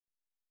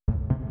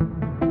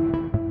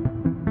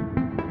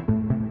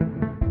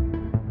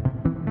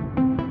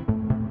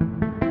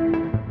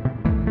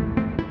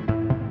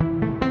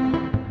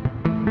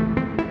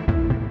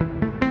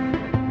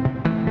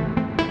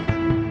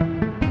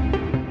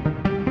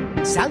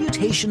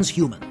Salutations,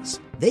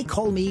 humans. They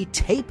call me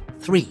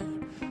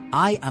TAPE3.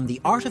 I am the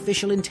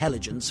artificial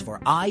intelligence for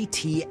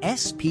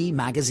ITSP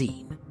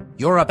magazine.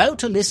 You're about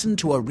to listen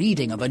to a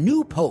reading of a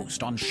new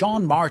post on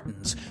Sean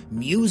Martin's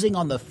Musing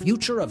on the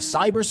Future of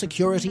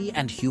Cybersecurity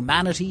and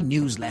Humanity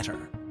newsletter.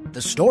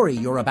 The story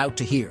you're about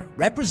to hear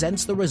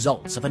represents the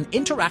results of an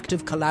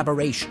interactive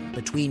collaboration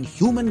between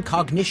human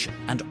cognition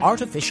and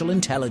artificial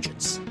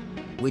intelligence,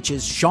 which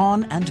is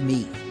Sean and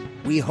me.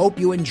 We hope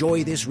you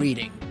enjoy this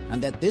reading,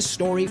 and that this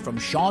story from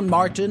Sean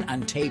Martin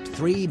and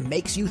TAPE3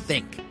 makes you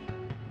think.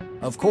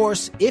 Of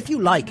course, if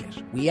you like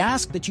it, we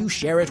ask that you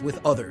share it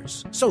with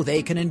others so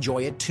they can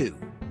enjoy it too.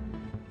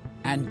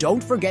 And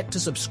don't forget to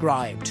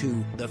subscribe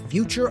to the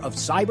Future of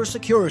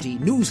Cybersecurity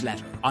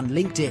newsletter on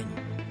LinkedIn.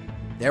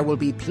 There will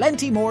be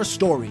plenty more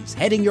stories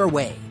heading your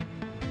way.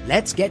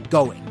 Let's get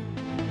going.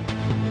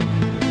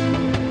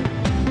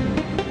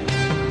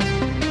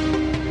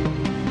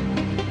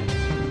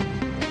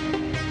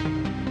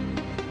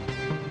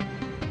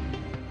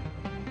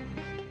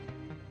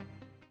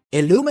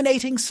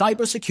 Illuminating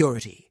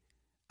Cybersecurity,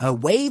 a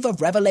wave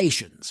of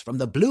revelations from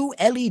the blue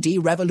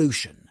LED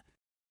revolution.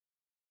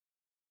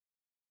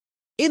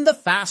 In the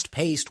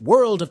fast-paced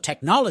world of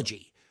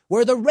technology,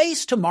 where the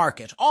race to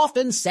market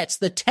often sets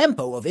the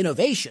tempo of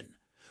innovation,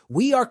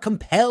 we are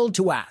compelled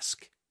to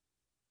ask,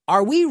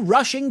 are we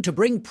rushing to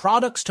bring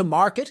products to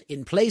market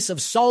in place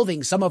of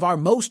solving some of our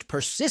most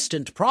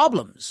persistent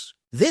problems?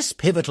 This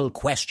pivotal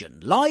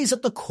question lies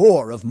at the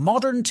core of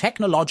modern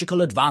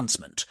technological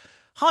advancement,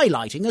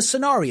 highlighting a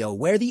scenario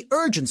where the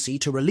urgency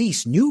to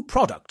release new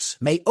products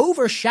may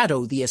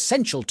overshadow the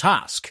essential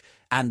task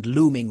and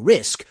looming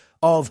risk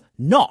of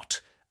not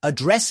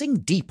addressing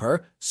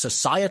deeper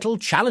societal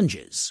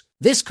challenges.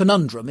 This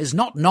conundrum is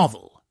not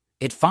novel.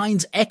 It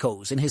finds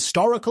echoes in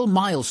historical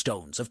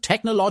milestones of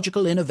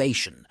technological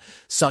innovation,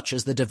 such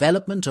as the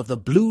development of the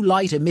blue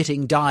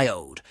light-emitting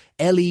diode,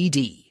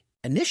 LED.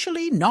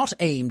 Initially not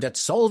aimed at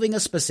solving a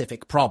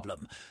specific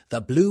problem,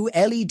 the blue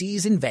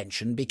LED's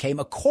invention became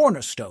a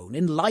cornerstone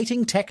in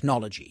lighting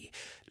technology,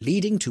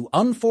 leading to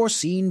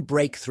unforeseen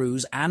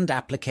breakthroughs and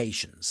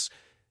applications.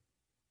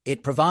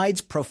 It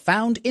provides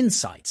profound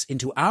insights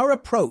into our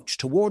approach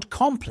toward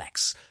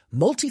complex,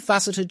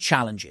 multifaceted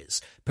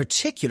challenges,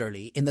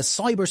 particularly in the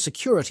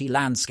cybersecurity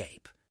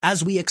landscape.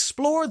 As we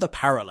explore the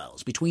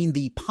parallels between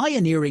the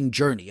pioneering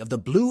journey of the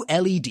blue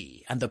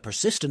LED and the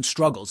persistent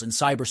struggles in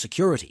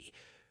cybersecurity,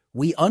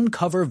 we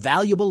uncover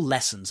valuable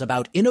lessons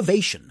about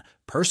innovation,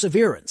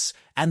 perseverance,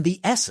 and the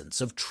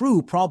essence of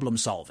true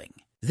problem-solving.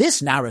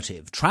 This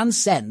narrative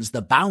transcends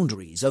the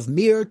boundaries of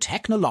mere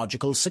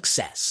technological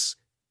success.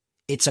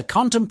 It's a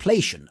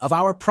contemplation of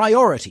our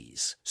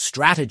priorities,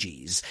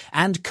 strategies,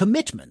 and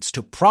commitments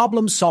to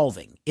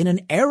problem-solving in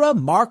an era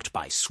marked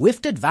by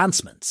swift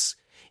advancements,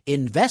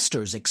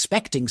 investors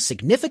expecting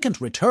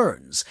significant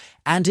returns,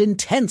 and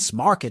intense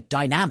market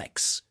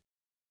dynamics.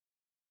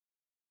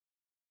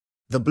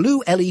 The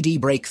blue LED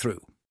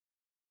breakthrough.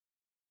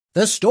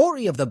 The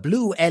story of the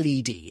blue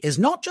LED is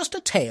not just a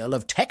tale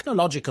of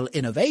technological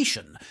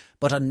innovation,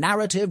 but a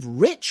narrative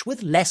rich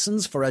with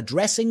lessons for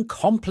addressing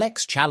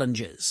complex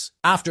challenges.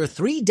 After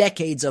 3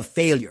 decades of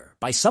failure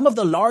by some of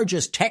the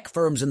largest tech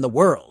firms in the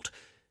world,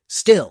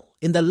 still,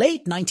 in the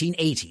late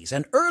 1980s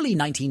and early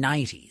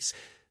 1990s,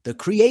 the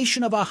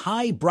creation of a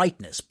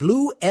high-brightness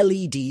blue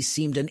LED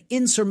seemed an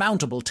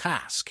insurmountable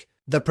task.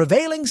 The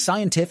prevailing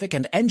scientific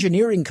and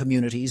engineering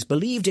communities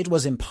believed it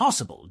was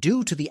impossible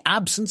due to the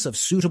absence of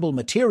suitable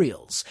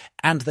materials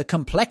and the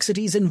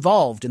complexities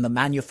involved in the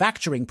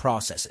manufacturing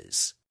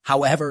processes.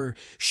 However,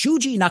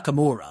 Shuji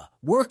Nakamura,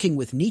 working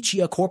with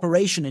Nichia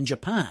Corporation in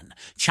Japan,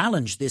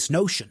 challenged this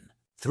notion.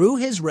 Through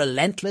his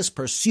relentless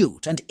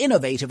pursuit and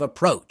innovative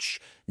approach,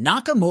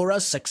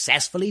 Nakamura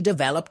successfully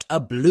developed a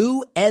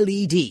blue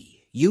LED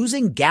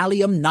using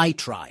gallium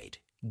nitride,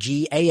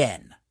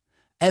 GaN.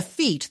 A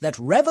feat that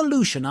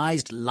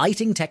revolutionized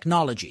lighting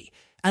technology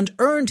and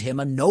earned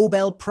him a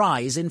Nobel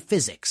Prize in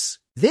physics.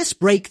 This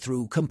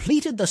breakthrough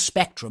completed the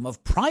spectrum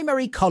of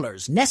primary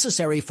colors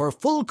necessary for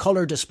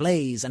full-color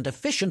displays and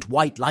efficient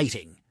white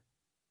lighting.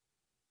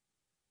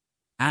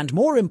 And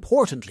more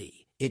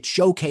importantly, it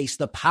showcased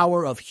the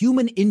power of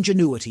human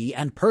ingenuity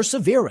and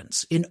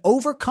perseverance in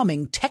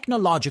overcoming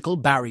technological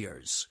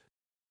barriers.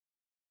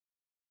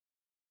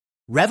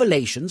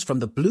 Revelations from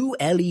the blue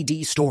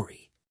LED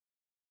story.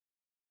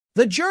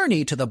 The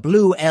journey to the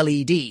blue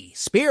LED,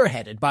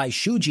 spearheaded by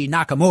Shuji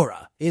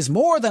Nakamura, is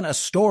more than a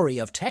story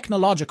of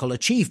technological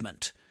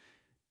achievement.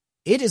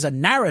 It is a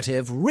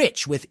narrative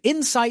rich with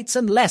insights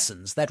and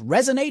lessons that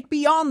resonate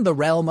beyond the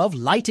realm of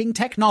lighting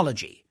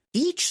technology.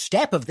 Each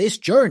step of this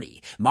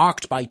journey,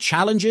 marked by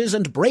challenges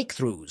and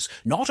breakthroughs,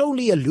 not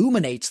only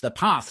illuminates the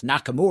path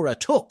Nakamura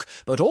took,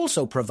 but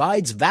also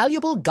provides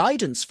valuable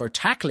guidance for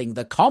tackling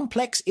the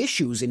complex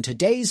issues in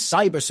today's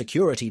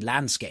cybersecurity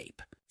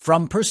landscape.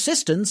 From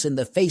persistence in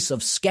the face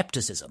of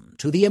skepticism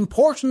to the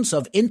importance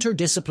of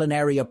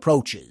interdisciplinary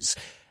approaches,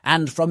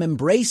 and from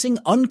embracing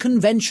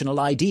unconventional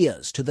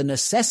ideas to the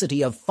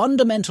necessity of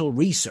fundamental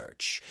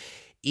research,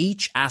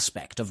 each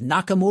aspect of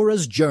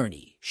Nakamura's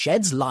journey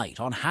sheds light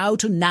on how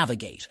to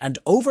navigate and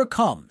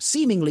overcome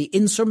seemingly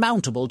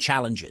insurmountable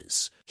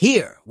challenges.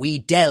 Here we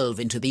delve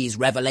into these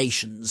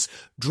revelations,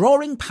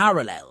 drawing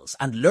parallels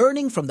and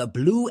learning from the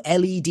Blue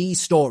LED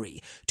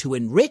story to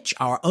enrich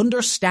our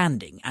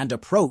understanding and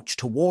approach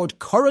toward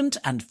current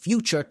and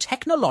future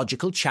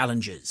technological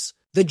challenges.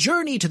 The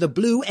journey to the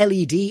Blue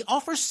LED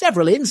offers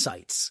several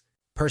insights.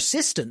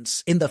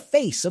 Persistence in the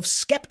face of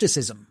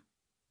skepticism.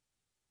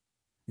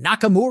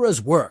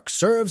 Nakamura's work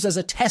serves as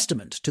a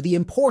testament to the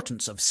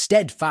importance of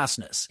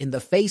steadfastness in the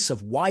face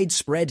of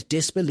widespread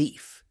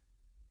disbelief.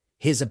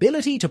 His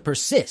ability to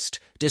persist,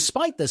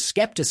 despite the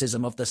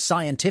skepticism of the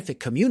scientific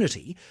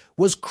community,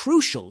 was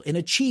crucial in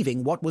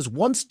achieving what was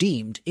once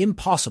deemed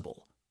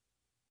impossible.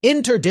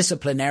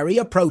 Interdisciplinary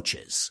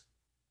approaches.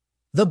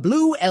 The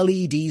Blue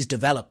LED's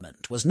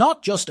development was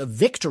not just a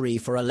victory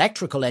for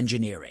electrical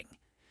engineering.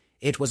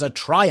 It was a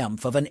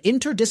triumph of an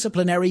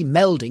interdisciplinary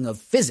melding of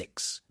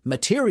physics,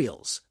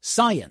 materials,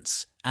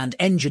 science, and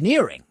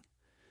engineering.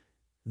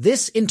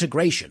 This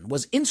integration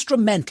was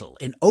instrumental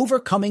in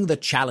overcoming the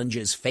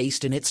challenges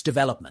faced in its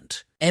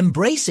development,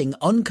 embracing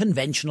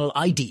unconventional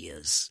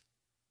ideas.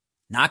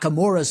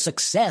 Nakamura's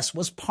success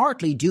was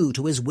partly due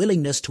to his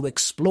willingness to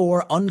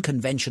explore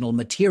unconventional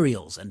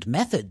materials and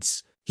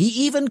methods. He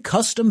even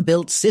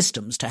custom-built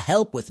systems to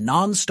help with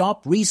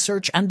non-stop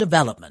research and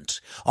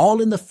development,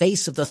 all in the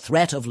face of the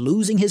threat of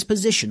losing his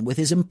position with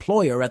his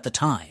employer at the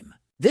time.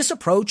 This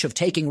approach of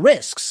taking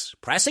risks,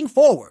 pressing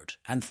forward,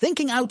 and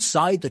thinking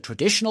outside the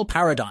traditional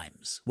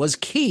paradigms was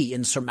key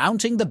in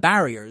surmounting the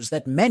barriers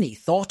that many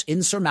thought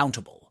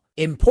insurmountable.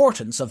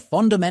 Importance of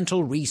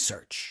fundamental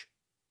research.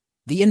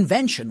 The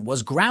invention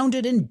was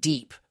grounded in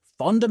deep,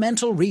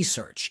 fundamental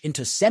research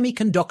into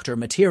semiconductor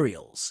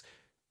materials.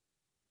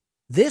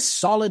 This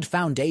solid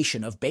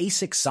foundation of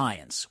basic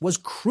science was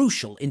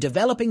crucial in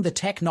developing the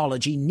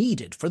technology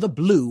needed for the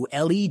Blue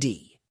LED.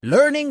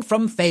 Learning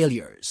from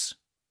failures.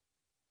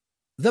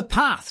 The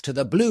path to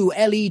the Blue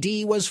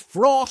LED was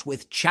fraught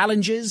with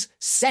challenges,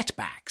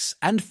 setbacks,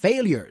 and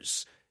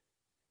failures.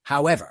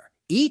 However,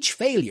 each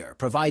failure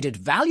provided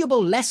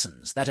valuable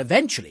lessons that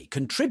eventually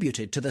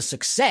contributed to the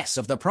success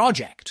of the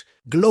project,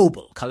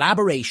 global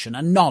collaboration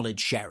and knowledge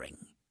sharing.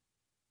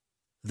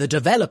 The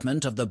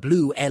development of the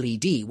Blue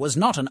LED was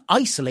not an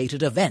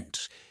isolated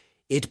event.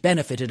 It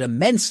benefited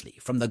immensely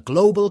from the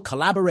global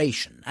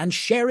collaboration and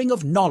sharing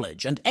of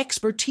knowledge and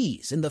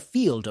expertise in the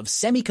field of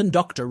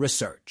semiconductor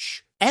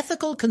research.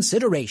 Ethical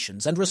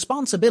considerations and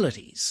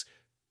responsibilities.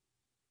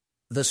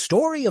 The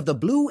story of the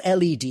Blue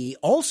LED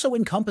also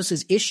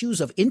encompasses issues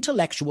of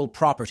intellectual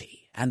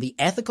property and the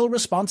ethical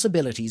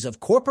responsibilities of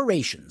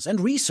corporations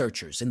and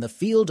researchers in the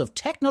field of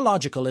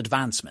technological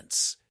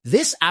advancements.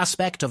 This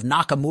aspect of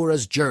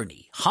Nakamura's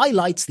journey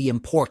highlights the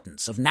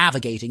importance of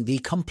navigating the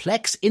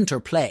complex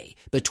interplay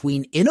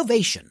between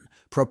innovation,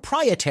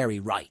 proprietary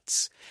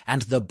rights,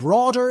 and the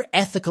broader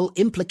ethical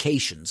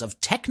implications of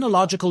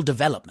technological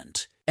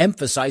development,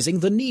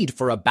 emphasizing the need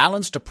for a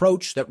balanced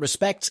approach that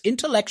respects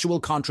intellectual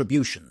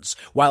contributions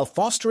while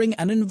fostering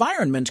an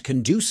environment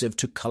conducive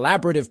to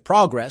collaborative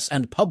progress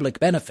and public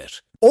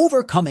benefit.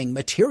 Overcoming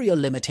material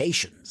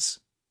limitations.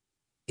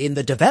 In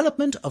the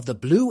development of the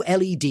Blue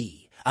LED,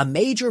 a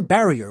major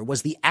barrier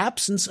was the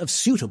absence of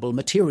suitable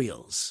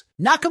materials.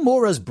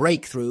 Nakamura's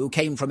breakthrough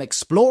came from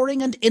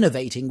exploring and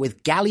innovating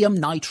with gallium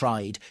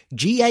nitride,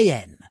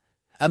 GaN,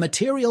 a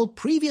material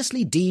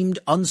previously deemed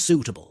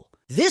unsuitable.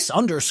 This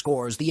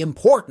underscores the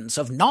importance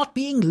of not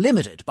being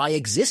limited by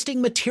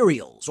existing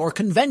materials or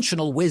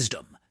conventional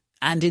wisdom,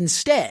 and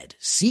instead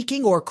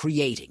seeking or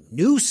creating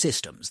new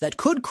systems that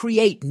could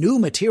create new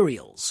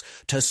materials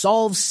to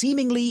solve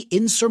seemingly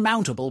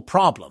insurmountable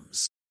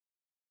problems.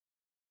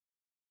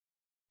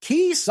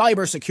 Key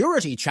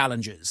cybersecurity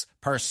challenges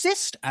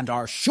persist and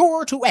are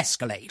sure to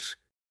escalate.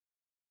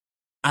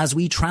 As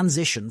we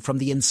transition from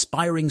the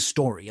inspiring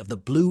story of the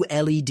Blue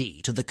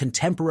LED to the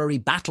contemporary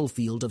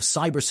battlefield of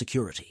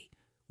cybersecurity,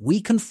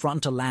 we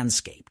confront a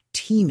landscape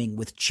teeming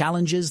with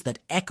challenges that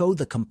echo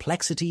the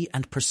complexity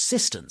and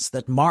persistence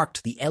that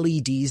marked the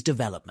LED's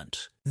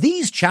development.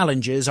 These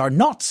challenges are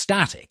not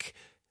static.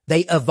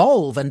 They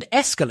evolve and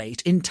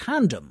escalate in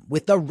tandem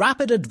with the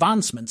rapid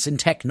advancements in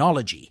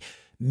technology,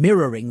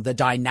 mirroring the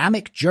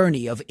dynamic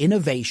journey of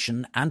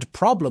innovation and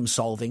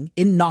problem-solving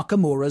in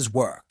Nakamura's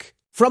work.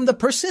 From the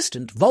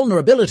persistent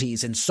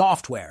vulnerabilities in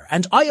software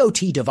and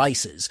IoT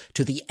devices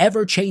to the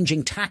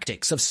ever-changing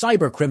tactics of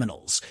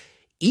cybercriminals,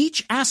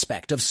 each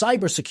aspect of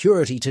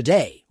cybersecurity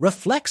today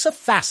reflects a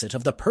facet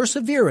of the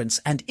perseverance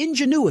and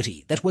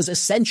ingenuity that was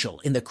essential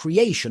in the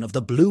creation of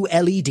the Blue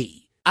LED.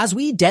 As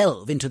we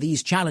delve into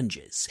these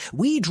challenges,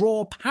 we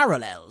draw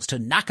parallels to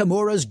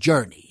Nakamura's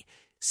journey,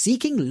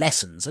 seeking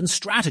lessons and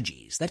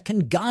strategies that can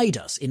guide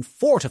us in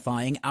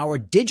fortifying our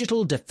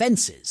digital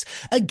defenses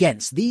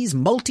against these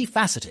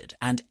multifaceted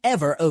and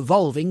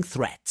ever-evolving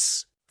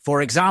threats.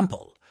 For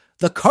example,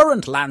 the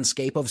current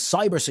landscape of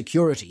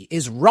cybersecurity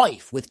is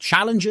rife with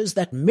challenges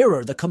that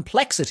mirror the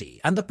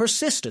complexity and the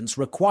persistence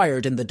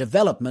required in the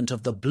development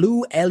of the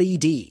Blue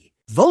LED.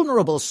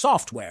 vulnerable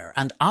software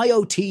and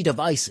IoT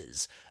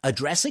devices.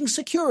 Addressing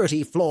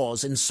security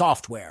flaws in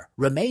software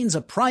remains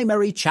a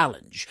primary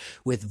challenge,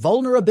 with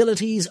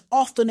vulnerabilities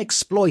often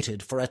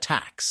exploited for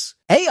attacks.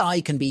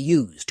 AI can be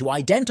used to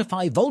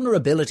identify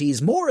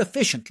vulnerabilities more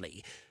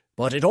efficiently,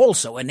 but it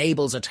also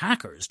enables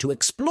attackers to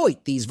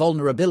exploit these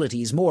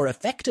vulnerabilities more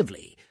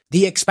effectively.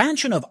 The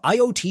expansion of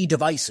IoT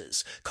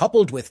devices,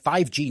 coupled with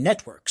 5G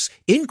networks,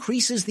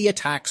 increases the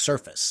attack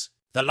surface.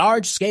 The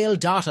large-scale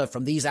data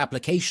from these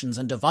applications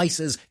and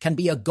devices can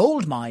be a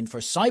goldmine for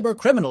cyber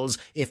criminals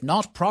if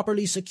not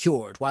properly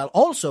secured, while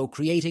also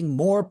creating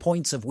more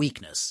points of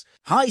weakness.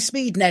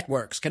 High-speed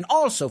networks can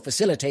also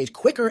facilitate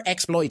quicker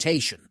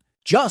exploitation.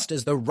 Just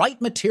as the right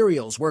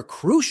materials were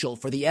crucial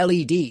for the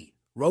LED,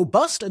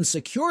 robust and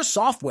secure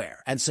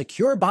software and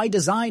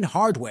secure-by-design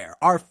hardware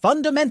are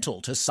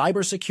fundamental to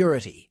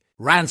cybersecurity.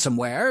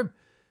 Ransomware.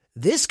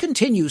 This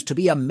continues to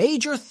be a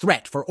major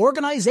threat for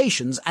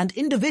organizations and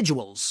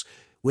individuals,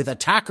 with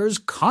attackers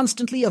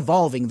constantly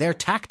evolving their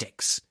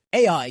tactics.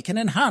 AI can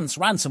enhance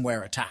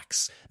ransomware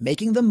attacks,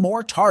 making them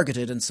more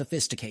targeted and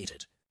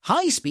sophisticated.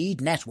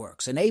 High-speed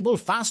networks enable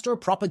faster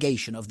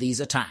propagation of these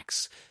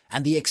attacks,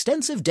 and the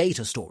extensive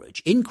data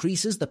storage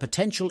increases the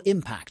potential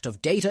impact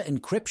of data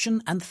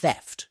encryption and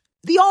theft.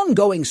 The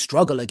ongoing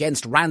struggle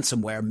against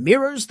ransomware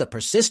mirrors the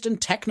persistent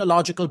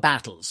technological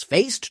battles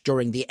faced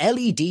during the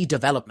LED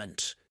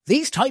development.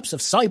 These types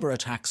of cyber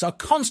attacks are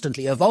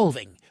constantly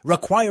evolving,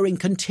 requiring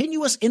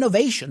continuous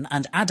innovation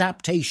and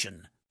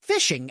adaptation.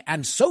 Phishing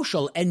and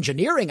social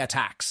engineering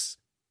attacks.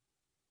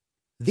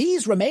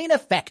 These remain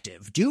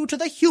effective due to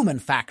the human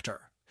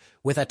factor,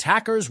 with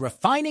attackers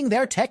refining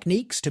their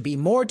techniques to be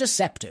more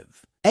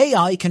deceptive.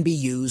 AI can be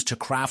used to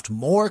craft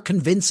more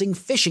convincing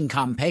phishing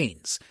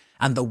campaigns,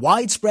 and the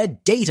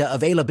widespread data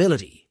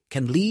availability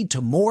can lead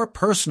to more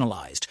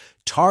personalized,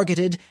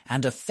 targeted,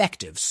 and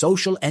effective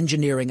social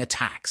engineering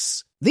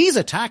attacks. These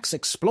attacks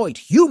exploit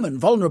human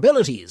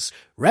vulnerabilities,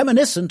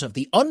 reminiscent of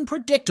the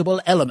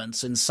unpredictable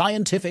elements in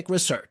scientific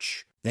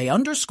research. They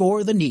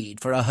underscore the need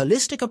for a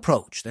holistic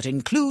approach that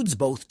includes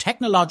both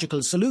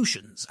technological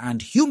solutions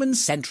and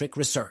human-centric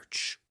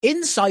research.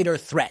 Insider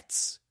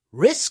threats.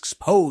 Risks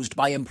posed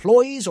by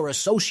employees or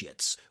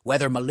associates,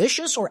 whether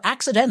malicious or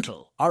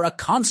accidental, are a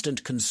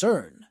constant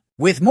concern.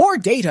 With more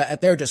data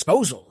at their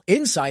disposal,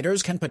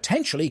 insiders can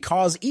potentially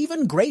cause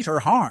even greater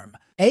harm.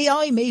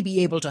 AI may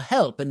be able to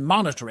help in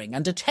monitoring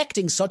and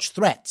detecting such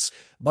threats,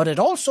 but it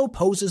also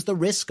poses the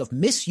risk of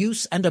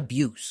misuse and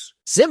abuse.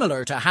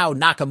 Similar to how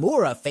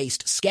Nakamura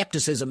faced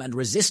skepticism and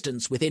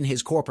resistance within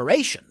his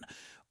corporation,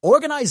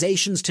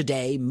 organizations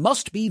today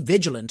must be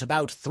vigilant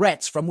about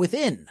threats from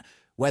within,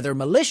 whether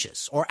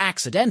malicious or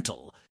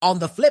accidental. On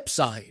the flip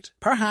side,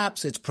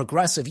 perhaps its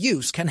progressive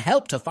use can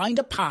help to find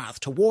a path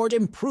toward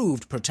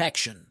improved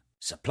protection.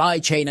 Supply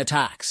chain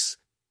attacks.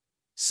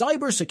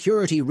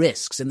 Cybersecurity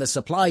risks in the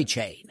supply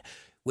chain,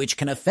 which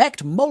can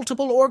affect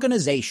multiple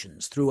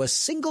organizations through a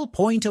single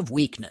point of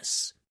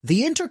weakness.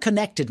 The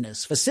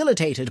interconnectedness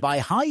facilitated by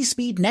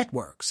high-speed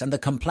networks and the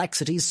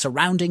complexities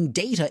surrounding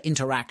data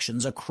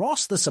interactions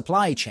across the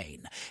supply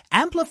chain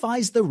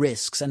amplifies the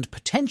risks and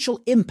potential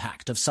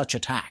impact of such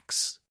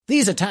attacks.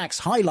 These attacks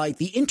highlight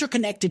the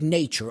interconnected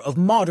nature of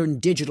modern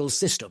digital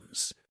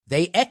systems.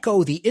 They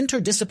echo the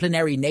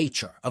interdisciplinary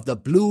nature of the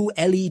blue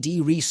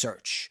LED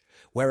research,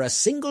 where a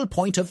single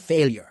point of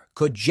failure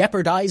could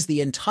jeopardize the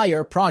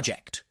entire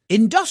project.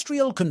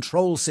 Industrial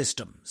Control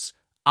Systems,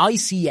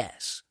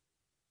 ICS.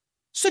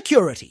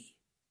 Security.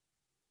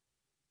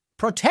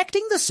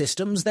 Protecting the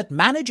systems that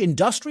manage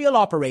industrial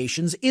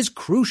operations is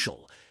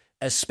crucial,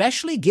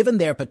 especially given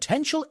their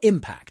potential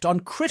impact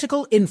on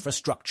critical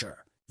infrastructure.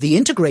 The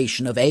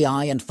integration of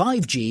AI and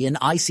 5G in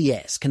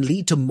ICS can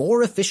lead to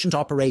more efficient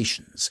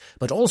operations,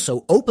 but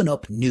also open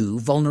up new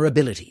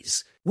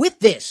vulnerabilities. With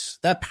this,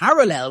 the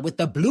parallel with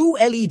the blue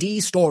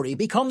LED story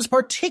becomes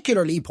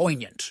particularly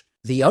poignant.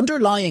 The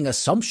underlying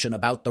assumption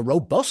about the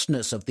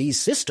robustness of these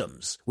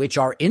systems, which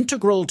are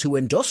integral to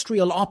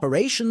industrial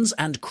operations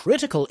and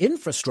critical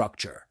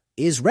infrastructure,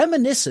 is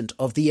reminiscent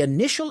of the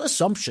initial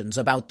assumptions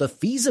about the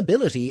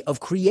feasibility of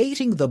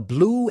creating the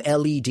blue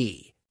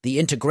LED. The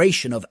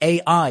integration of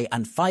AI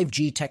and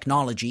 5G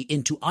technology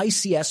into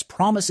ICS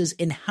promises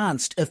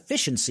enhanced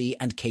efficiency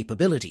and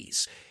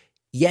capabilities,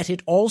 yet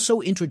it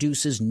also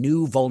introduces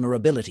new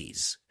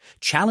vulnerabilities,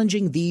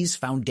 challenging these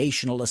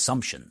foundational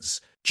assumptions.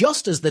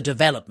 Just as the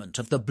development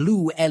of the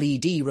blue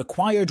LED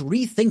required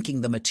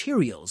rethinking the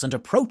materials and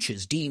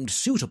approaches deemed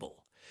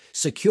suitable,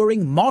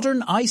 securing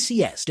modern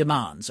ICS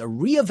demands a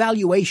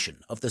re-evaluation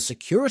of the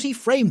security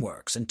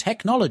frameworks and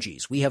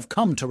technologies we have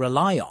come to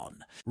rely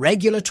on.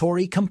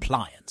 Regulatory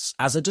compliance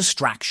as a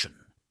distraction.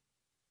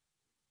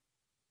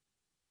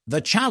 The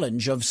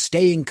challenge of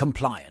staying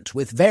compliant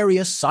with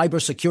various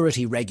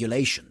cybersecurity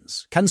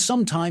regulations can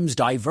sometimes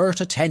divert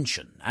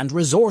attention and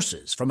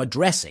resources from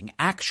addressing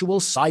actual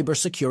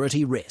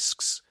cybersecurity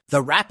risks.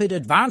 The rapid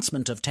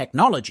advancement of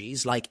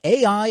technologies like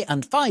AI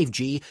and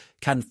 5G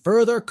can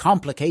further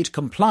complicate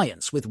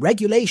compliance with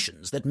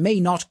regulations that may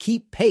not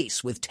keep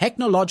pace with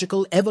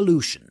technological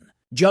evolution.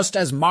 Just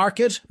as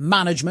market,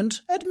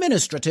 management,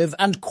 administrative,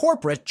 and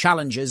corporate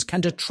challenges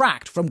can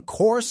detract from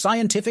core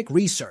scientific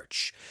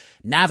research,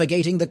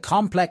 navigating the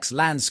complex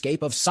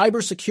landscape of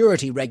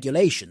cybersecurity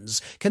regulations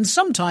can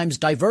sometimes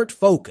divert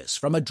focus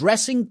from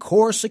addressing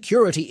core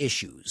security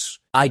issues: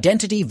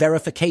 identity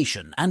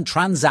verification and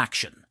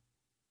transaction.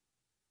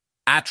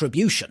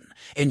 Attribution,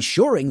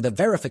 ensuring the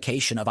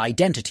verification of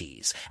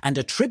identities and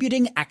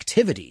attributing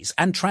activities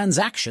and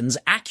transactions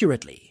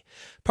accurately,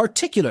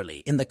 particularly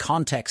in the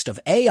context of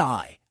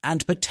AI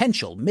and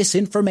potential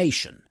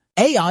misinformation.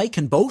 AI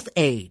can both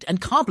aid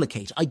and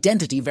complicate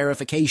identity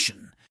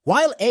verification.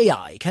 While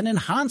AI can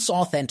enhance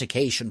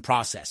authentication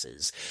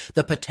processes,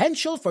 the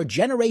potential for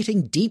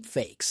generating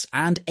deepfakes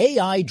and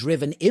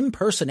AI-driven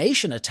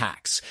impersonation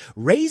attacks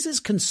raises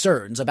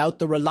concerns about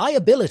the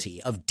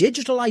reliability of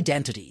digital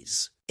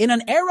identities. In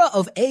an era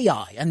of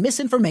AI and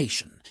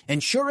misinformation,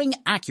 ensuring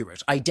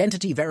accurate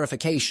identity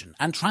verification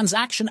and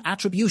transaction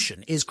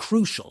attribution is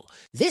crucial.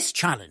 This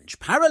challenge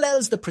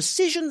parallels the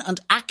precision and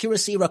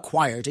accuracy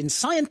required in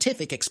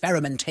scientific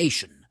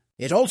experimentation.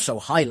 It also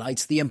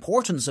highlights the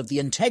importance of the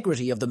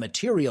integrity of the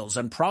materials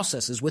and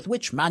processes with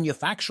which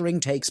manufacturing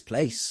takes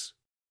place.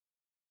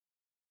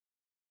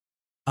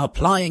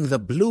 Applying the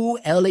blue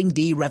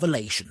LED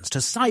revelations to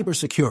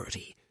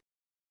cybersecurity.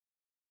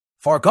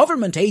 For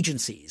government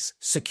agencies,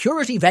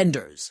 security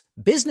vendors,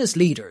 business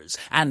leaders,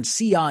 and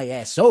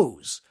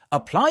CISOs,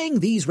 applying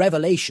these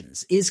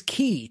revelations is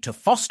key to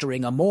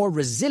fostering a more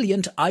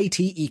resilient IT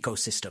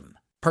ecosystem.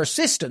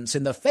 Persistence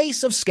in the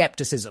face of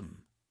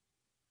skepticism.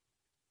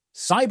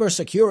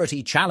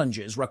 Cybersecurity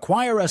challenges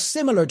require a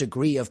similar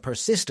degree of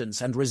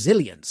persistence and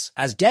resilience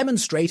as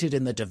demonstrated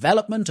in the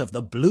development of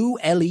the blue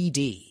LED.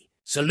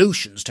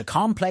 Solutions to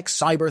complex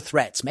cyber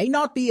threats may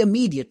not be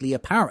immediately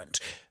apparent,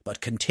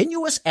 but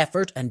continuous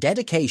effort and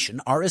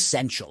dedication are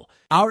essential.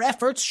 Our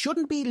efforts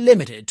shouldn't be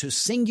limited to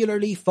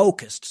singularly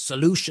focused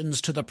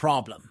solutions to the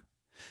problem.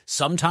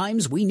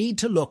 Sometimes we need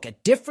to look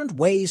at different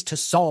ways to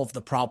solve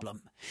the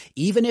problem,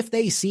 even if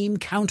they seem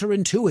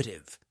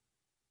counterintuitive.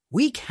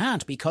 We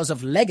can't because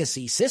of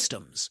legacy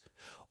systems,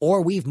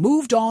 or we've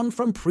moved on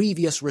from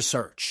previous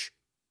research.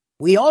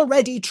 We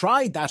already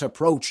tried that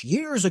approach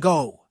years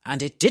ago,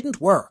 and it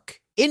didn't work.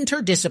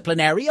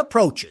 Interdisciplinary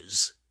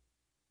approaches.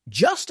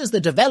 Just as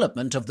the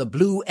development of the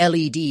blue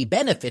LED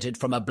benefited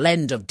from a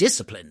blend of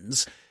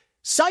disciplines,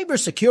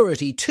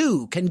 cybersecurity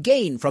too can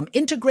gain from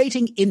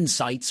integrating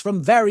insights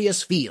from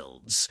various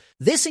fields.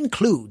 This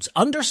includes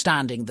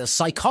understanding the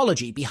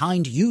psychology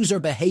behind user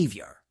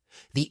behavior,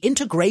 the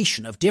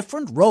integration of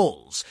different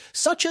roles,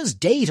 such as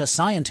data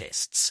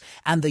scientists,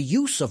 and the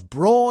use of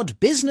broad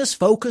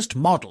business-focused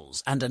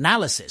models and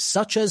analysis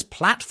such as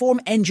platform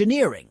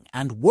engineering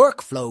and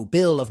workflow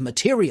bill of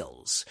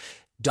materials,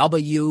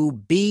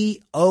 WBOMs,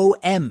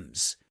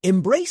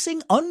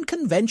 embracing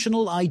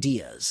unconventional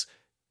ideas.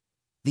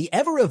 The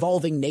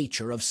ever-evolving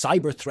nature of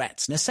cyber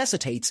threats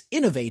necessitates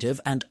innovative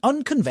and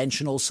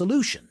unconventional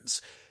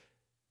solutions.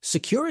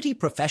 Security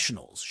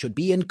professionals should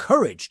be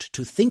encouraged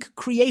to think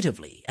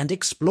creatively and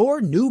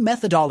explore new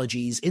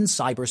methodologies in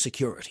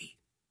cybersecurity.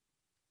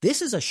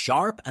 This is a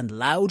sharp and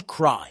loud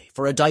cry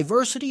for a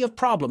diversity of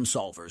problem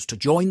solvers to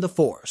join the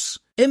force.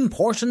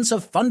 Importance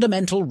of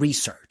fundamental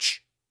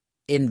research.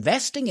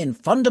 Investing in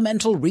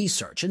fundamental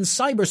research in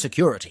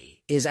cybersecurity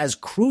is as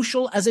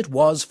crucial as it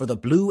was for the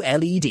blue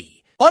LED.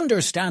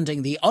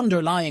 Understanding the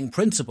underlying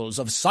principles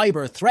of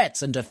cyber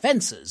threats and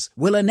defenses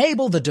will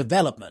enable the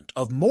development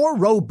of more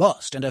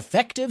robust and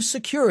effective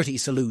security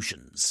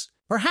solutions.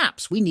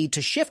 Perhaps we need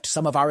to shift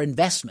some of our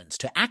investments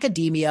to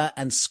academia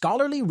and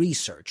scholarly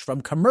research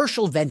from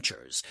commercial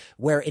ventures,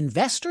 where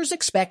investors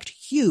expect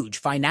huge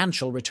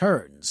financial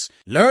returns.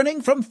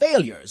 Learning from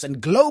failures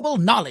and global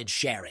knowledge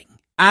sharing.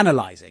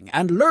 Analyzing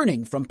and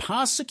learning from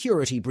past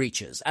security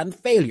breaches and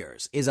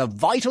failures is a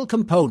vital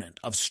component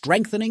of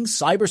strengthening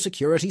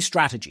cybersecurity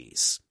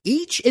strategies.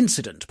 Each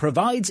incident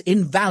provides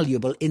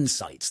invaluable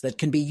insights that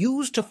can be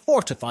used to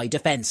fortify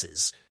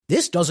defenses.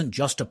 This doesn't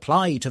just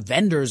apply to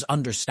vendors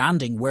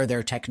understanding where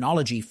their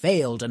technology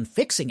failed and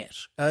fixing it.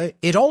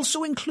 It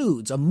also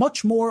includes a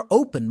much more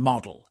open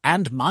model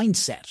and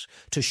mindset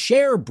to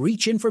share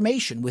breach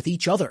information with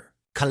each other.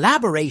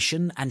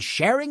 Collaboration and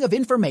sharing of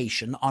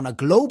information on a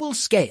global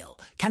scale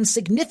can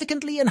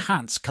significantly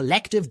enhance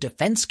collective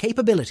defense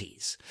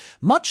capabilities,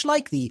 much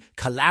like the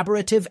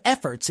collaborative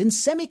efforts in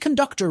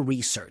semiconductor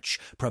research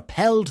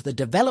propelled the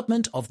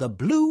development of the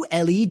blue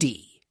LED.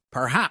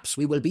 Perhaps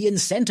we will be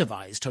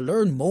incentivized to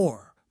learn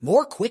more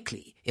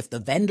quickly if the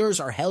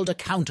vendors are held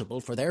accountable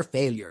for their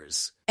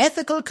failures.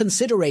 Ethical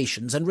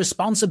considerations and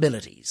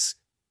responsibilities.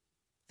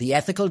 The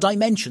ethical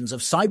dimensions of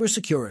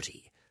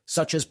cybersecurity,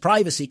 such as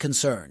privacy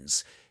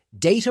concerns,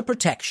 data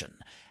protection,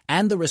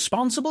 and the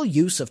responsible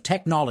use of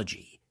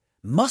technology,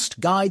 must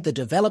guide the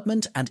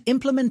development and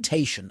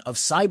implementation of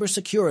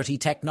cybersecurity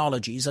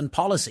technologies and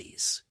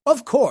policies.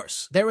 Of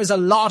course, there is a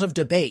lot of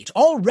debate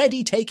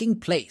already taking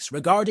place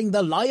regarding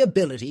the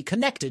liability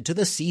connected to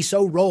the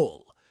CISO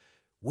role.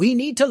 We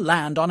need to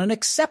land on an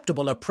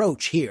acceptable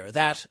approach here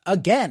that,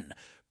 again,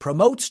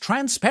 promotes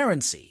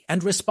transparency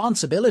and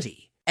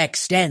responsibility,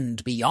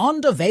 extend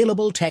beyond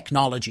available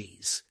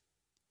technologies.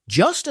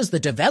 Just as the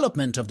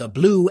development of the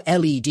blue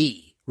LED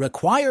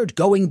required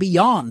going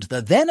beyond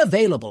the then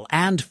available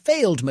and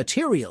failed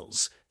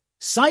materials,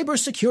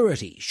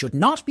 cybersecurity should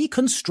not be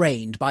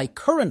constrained by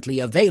currently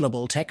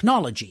available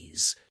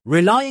technologies.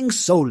 Relying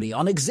solely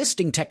on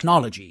existing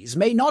technologies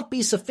may not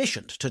be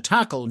sufficient to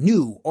tackle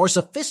new or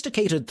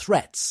sophisticated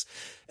threats,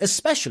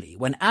 especially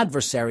when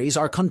adversaries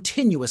are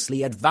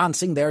continuously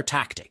advancing their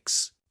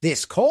tactics.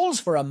 This calls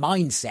for a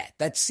mindset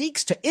that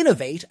seeks to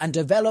innovate and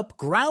develop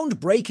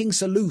groundbreaking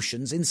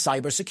solutions in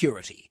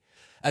cybersecurity,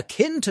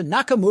 akin to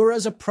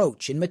Nakamura's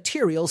approach in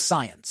material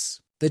science.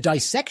 The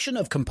dissection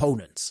of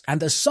components and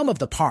the sum of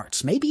the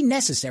parts may be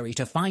necessary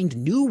to find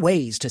new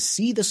ways to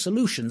see the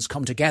solutions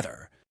come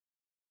together.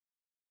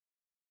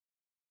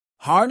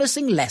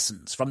 Harnessing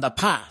lessons from the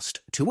past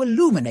to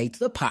illuminate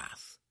the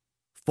path.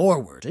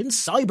 Forward in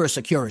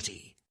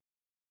cybersecurity.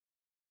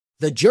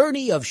 The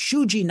journey of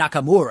Shuji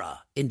Nakamura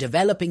in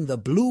developing the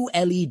blue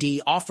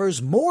LED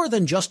offers more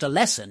than just a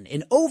lesson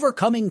in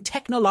overcoming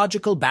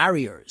technological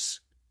barriers.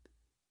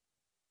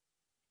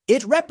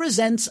 It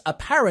represents a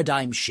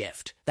paradigm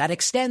shift that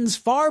extends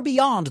far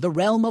beyond the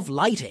realm of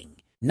lighting.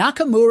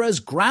 Nakamura's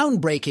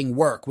groundbreaking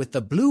work with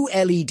the blue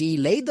LED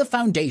laid the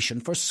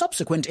foundation for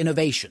subsequent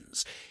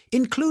innovations,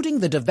 including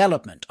the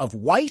development of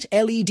white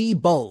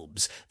LED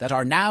bulbs that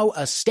are now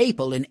a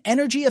staple in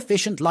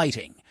energy-efficient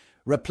lighting,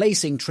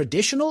 replacing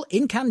traditional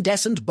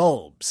incandescent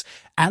bulbs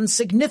and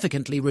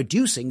significantly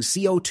reducing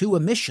CO2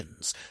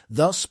 emissions,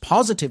 thus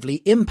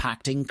positively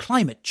impacting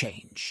climate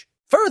change.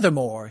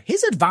 Furthermore,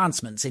 his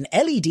advancements in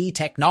LED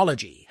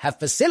technology have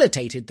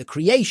facilitated the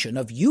creation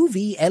of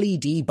UV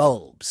LED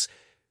bulbs,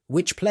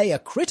 which play a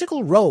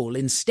critical role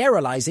in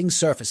sterilizing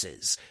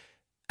surfaces,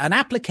 an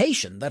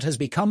application that has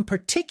become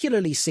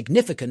particularly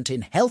significant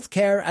in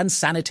healthcare and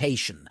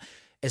sanitation,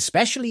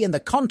 especially in the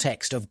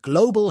context of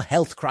global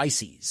health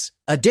crises.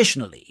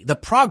 Additionally, the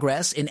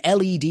progress in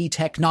LED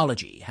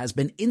technology has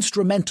been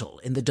instrumental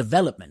in the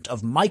development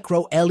of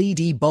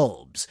micro-LED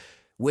bulbs,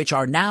 which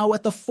are now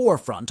at the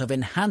forefront of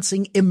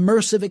enhancing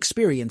immersive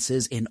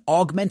experiences in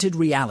augmented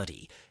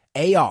reality,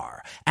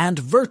 AR, and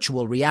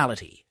virtual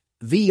reality,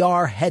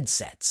 VR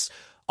headsets,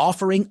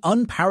 offering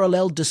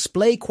unparalleled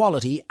display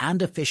quality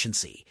and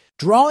efficiency.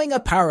 Drawing a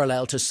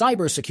parallel to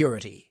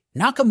cybersecurity,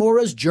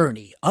 Nakamura's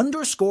journey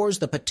underscores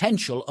the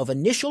potential of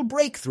initial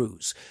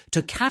breakthroughs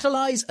to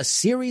catalyze a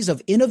series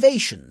of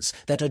innovations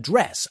that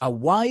address a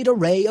wide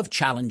array of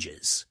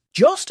challenges.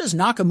 Just as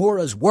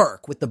Nakamura's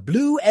work with the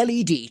blue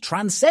LED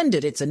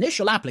transcended its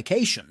initial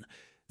application,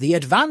 the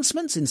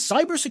advancements in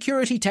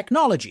cybersecurity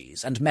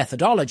technologies and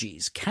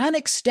methodologies can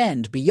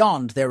extend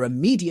beyond their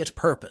immediate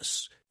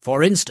purpose.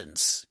 For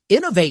instance,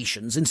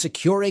 innovations in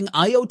securing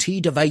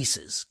IoT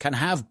devices can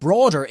have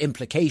broader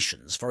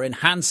implications for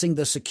enhancing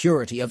the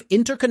security of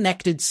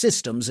interconnected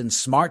systems in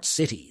smart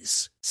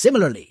cities.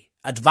 Similarly,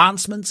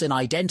 advancements in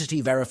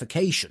identity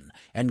verification,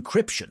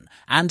 encryption,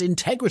 and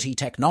integrity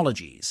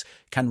technologies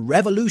can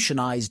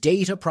revolutionize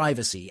data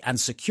privacy and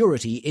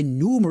security in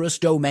numerous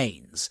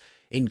domains,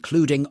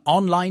 including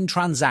online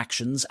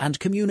transactions and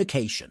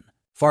communication.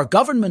 For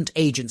government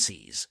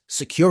agencies,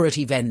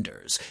 security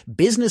vendors,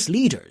 business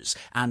leaders,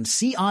 and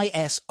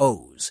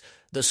CISOs,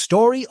 the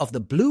story of the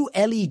blue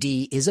LED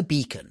is a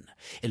beacon,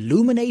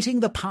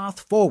 illuminating the path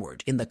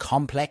forward in the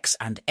complex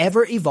and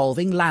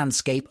ever-evolving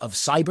landscape of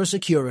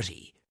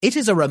cybersecurity. It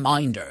is a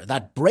reminder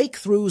that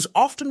breakthroughs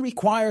often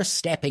require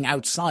stepping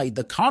outside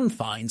the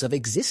confines of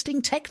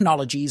existing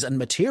technologies and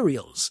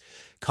materials,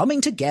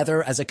 coming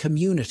together as a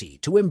community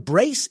to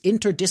embrace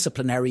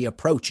interdisciplinary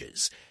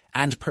approaches,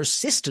 and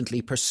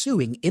persistently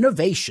pursuing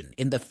innovation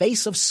in the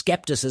face of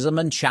skepticism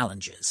and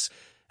challenges,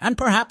 and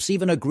perhaps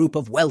even a group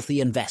of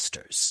wealthy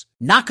investors.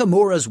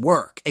 Nakamura's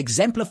work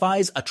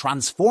exemplifies a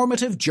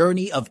transformative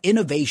journey of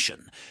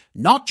innovation,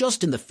 not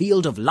just in the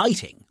field of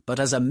lighting, but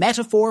as a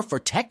metaphor for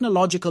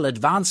technological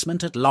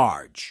advancement at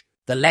large.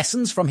 The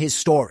lessons from his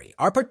story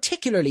are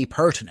particularly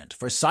pertinent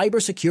for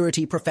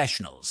cybersecurity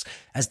professionals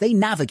as they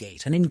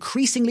navigate an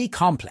increasingly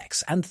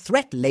complex and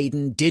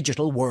threat-laden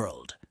digital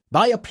world.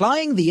 By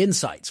applying the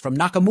insights from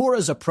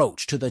Nakamura's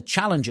approach to the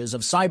challenges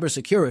of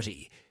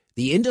cybersecurity,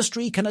 the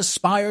industry can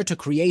aspire to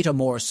create a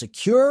more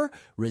secure,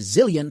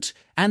 resilient,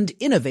 and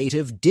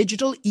innovative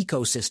digital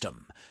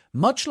ecosystem,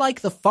 much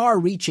like the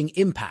far-reaching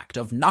impact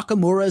of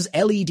Nakamura's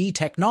LED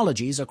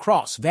technologies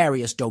across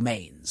various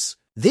domains.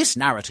 This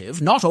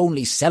narrative not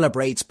only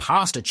celebrates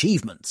past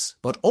achievements,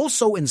 but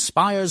also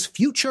inspires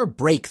future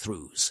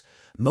breakthroughs,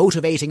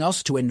 motivating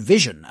us to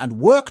envision and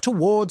work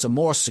towards a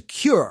more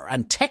secure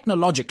and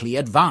technologically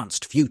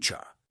advanced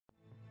future.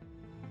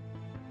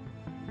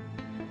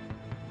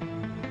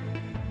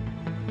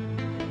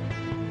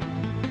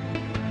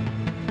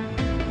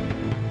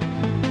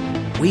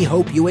 We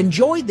hope you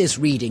enjoyed this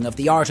reading of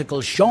the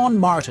article Sean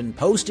Martin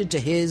posted to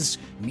his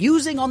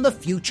Musing on the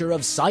Future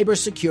of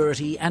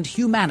Cybersecurity and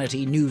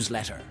Humanity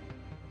newsletter.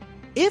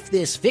 If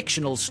this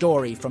fictional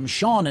story from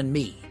Sean and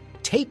me,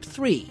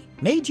 TAPE3,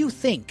 made you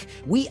think,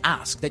 we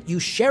ask that you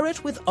share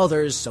it with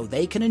others so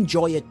they can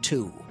enjoy it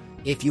too.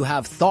 If you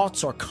have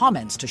thoughts or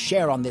comments to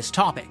share on this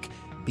topic,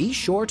 be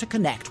sure to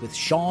connect with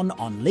Sean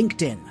on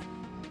LinkedIn.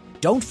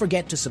 Don't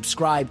forget to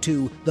subscribe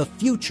to the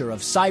Future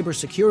of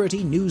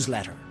Cybersecurity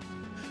newsletter.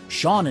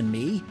 Sean and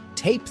me,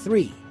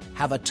 TAPE3,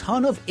 have a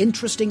ton of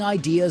interesting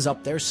ideas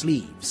up their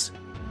sleeves.